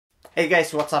Hey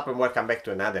guys, what's up and welcome back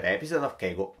to another episode of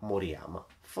Keigo Moriyama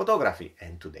Photography,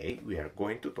 and today we are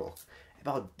going to talk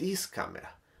about this camera,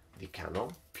 the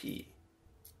Canon P.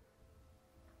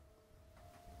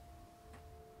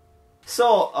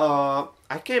 So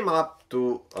I came up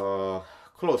to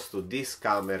close to this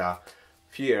camera a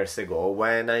few years ago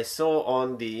when I saw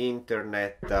on the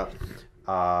internet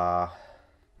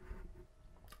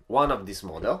one of this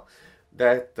model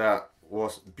that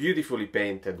was beautifully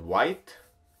painted white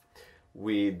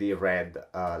with the red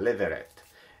leatherette,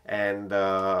 and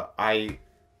I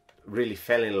really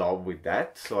fell in love with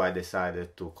that, so I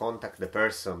decided to contact the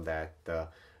person that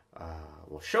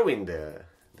was showing the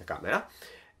camera,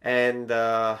 and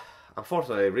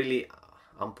unfortunately, really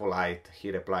unpolite, he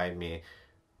replied me,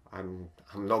 I'm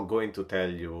not going to tell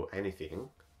you anything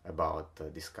about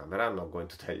this camera. I'm not going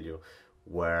to tell you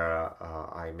where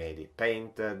I made it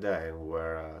painted and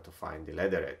where to find the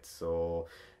leatherette. So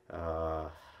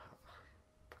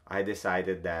I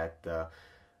decided that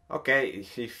okay,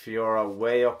 if you're a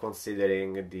way of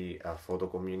considering the photo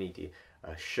community,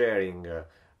 sharing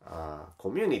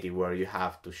community where you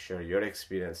have to share your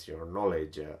experience, your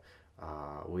knowledge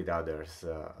with others,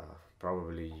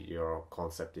 probably your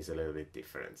concept is a little bit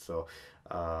different. So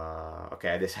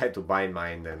okay, I decided to buy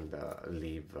mine and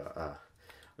leave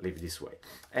this way.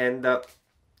 And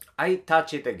I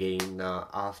touched it again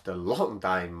after a long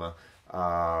time,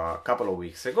 a couple of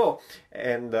weeks ago,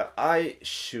 and I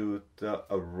shoot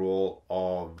a roll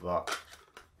of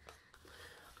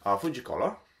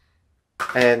Fujicolor,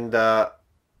 and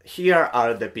here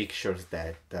are the pictures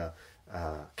that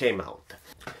came out.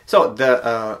 So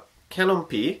the Canon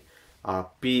P,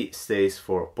 P stands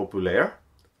for popular,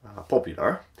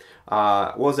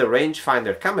 was a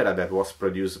rangefinder camera that was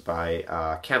produced by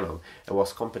Canon and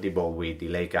was compatible with the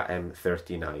Leica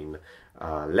M39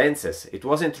 lenses. It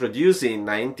was introduced in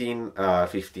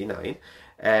 1959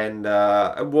 and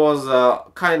it was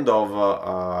kind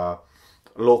of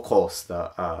low-cost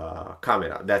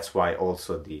camera. That's why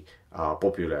also the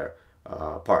popular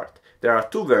part. There are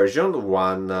two versions,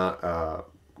 one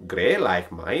gray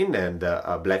like mine and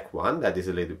a black one that is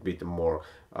a little bit more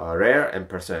rare, and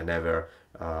personally never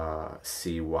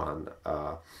see one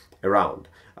around.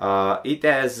 It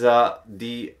has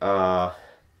the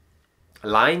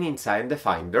line inside the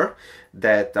finder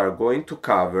that are going to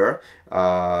cover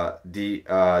the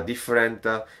different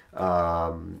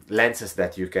lenses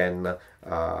that you can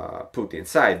put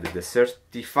inside, the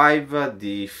 35,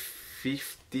 the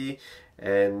 50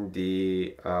 and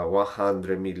the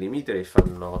 100mm, if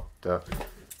I'm not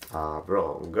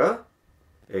wrong.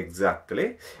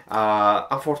 Exactly.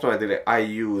 Unfortunately, I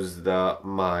used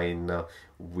mine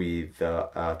with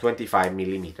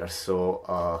 25mm, so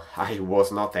I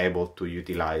was not able to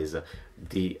utilize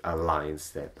the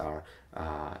lines that are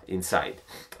inside.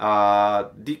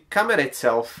 The camera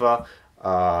itself,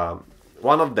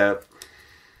 one of the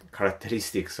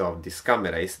characteristics of this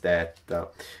camera is that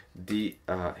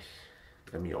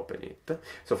let me open it.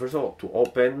 So first of all, to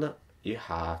open, you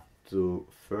have to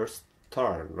first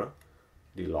turn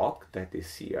the lock that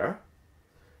is here,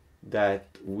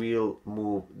 that will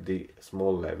move the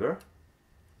small lever,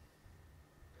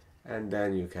 and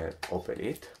then you can open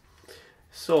it.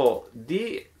 So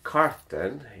the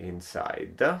curtain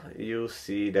inside, you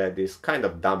see that is kind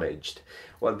of damaged.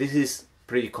 Well, this is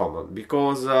pretty common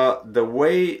because the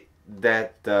way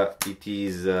that it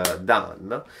is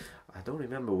done, I don't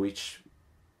remember which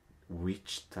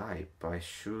type. I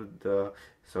should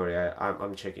sorry,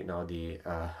 I'm checking now the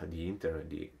internet,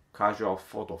 the casual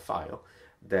photo file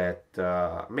that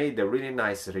made a really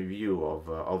nice review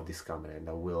of this camera, and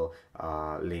I will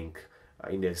link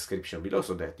in the description below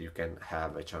so that you can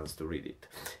have a chance to read it.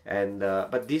 And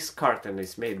but this curtain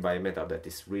is made by a metal that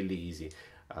is really easy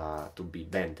to be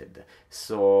bended,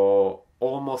 so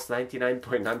almost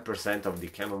 99.9% of the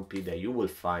Canon P that you will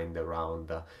find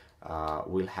around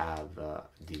will have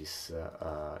this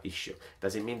issue.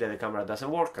 Does it mean that the camera doesn't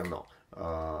work? No,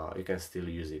 you can still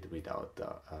use it without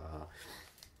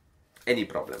any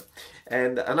problem.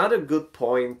 And another good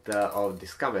point of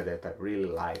this camera that I really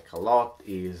like a lot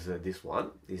is this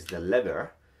one, is the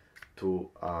lever to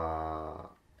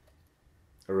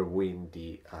rewind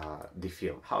the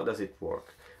film. How does it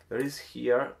work? There is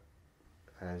here,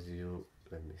 as you,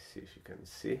 let me see if you can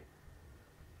see,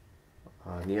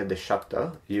 near the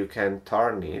shutter, you can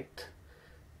turn it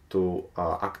to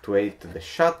actuate the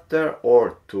shutter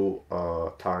or to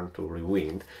turn to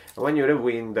rewind. And when you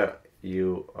rewind,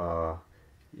 you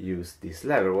use this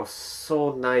lever. It was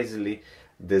so nicely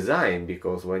designed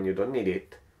because when you don't need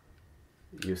it,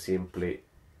 you simply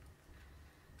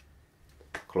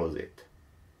close it.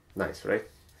 Nice, right?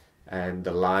 and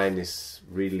the line is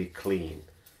really clean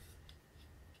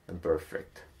and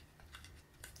perfect.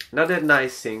 Another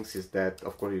nice thing is that,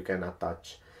 of course, you can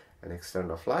attach an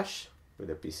external flash with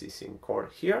a PC SIM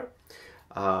cord here.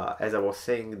 As I was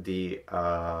saying, the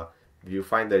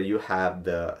viewfinder, you have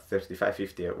the 35,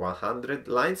 50, and 100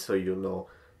 lines, so you know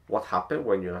what happened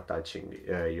when you're attaching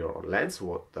your lens,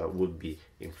 what would be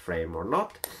in frame or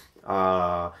not.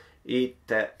 It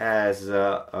has,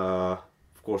 of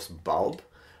course, bulb,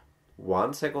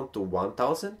 1 second to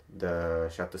 1000, the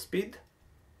shutter speed.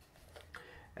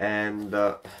 And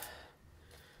let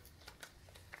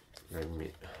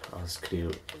me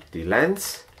unscrew the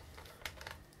lens,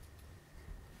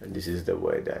 and this is the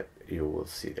way that you will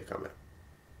see the camera.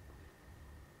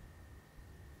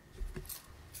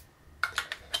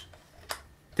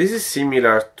 This is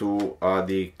similar to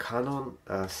the Canon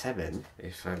 7,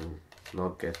 if I'm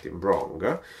not getting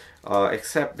wrong,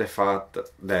 except the fact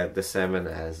that the 7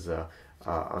 has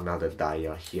another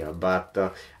dial here, but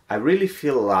I really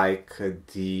feel like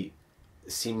the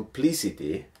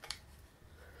simplicity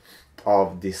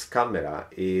of this camera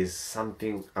is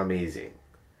something amazing.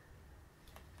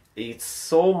 It's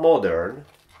so modern,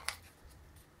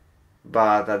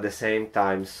 but at the same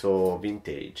time so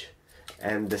vintage,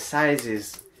 and the size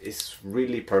is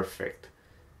really perfect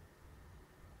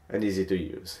and easy to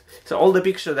use. So all the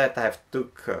pictures that I've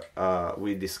took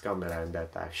with this camera and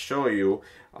that I show you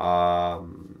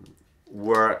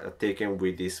were taken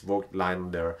with this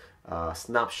Voigtlander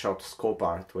snapshot scope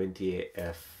R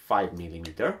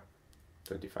 25mm,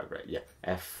 25, right? Yeah,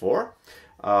 f4.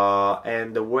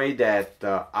 And the way that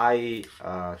I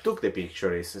took the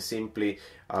picture is simply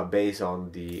based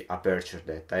on the aperture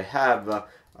that I have,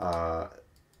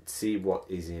 see what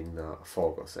is in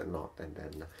focus and not, and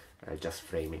then just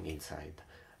framing inside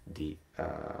the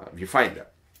viewfinder.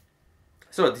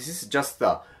 So this is just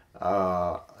a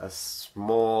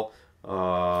small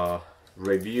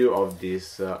review of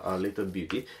this little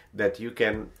beauty that you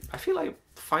can, I feel like,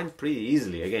 find pretty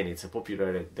easily. Again, it's a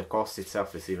popular, the cost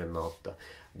itself is even not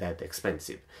that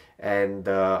expensive, and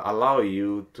allow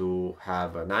you to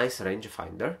have a nice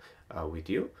rangefinder with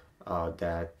you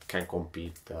that can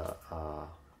compete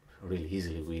really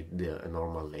easily with the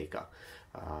normal Leica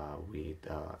with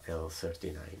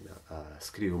L39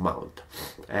 screw mount.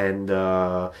 And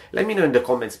let me know in the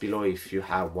comments below if you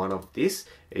have one of these,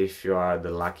 if you are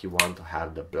the lucky one to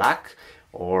have the black,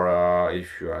 or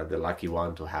if you are the lucky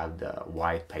one to have the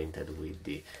white painted with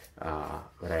the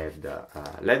red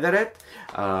leatherette.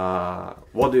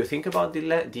 What do you think about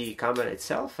the camera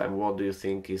itself, and what do you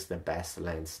think is the best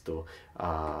lens to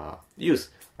use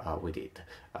with it?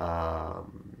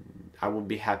 I would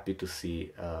be happy to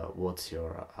see what's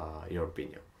your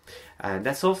opinion. And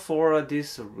that's all for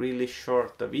this really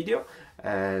short video,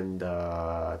 and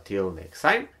till next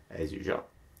time, as usual,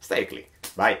 stay clean.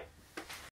 Bye.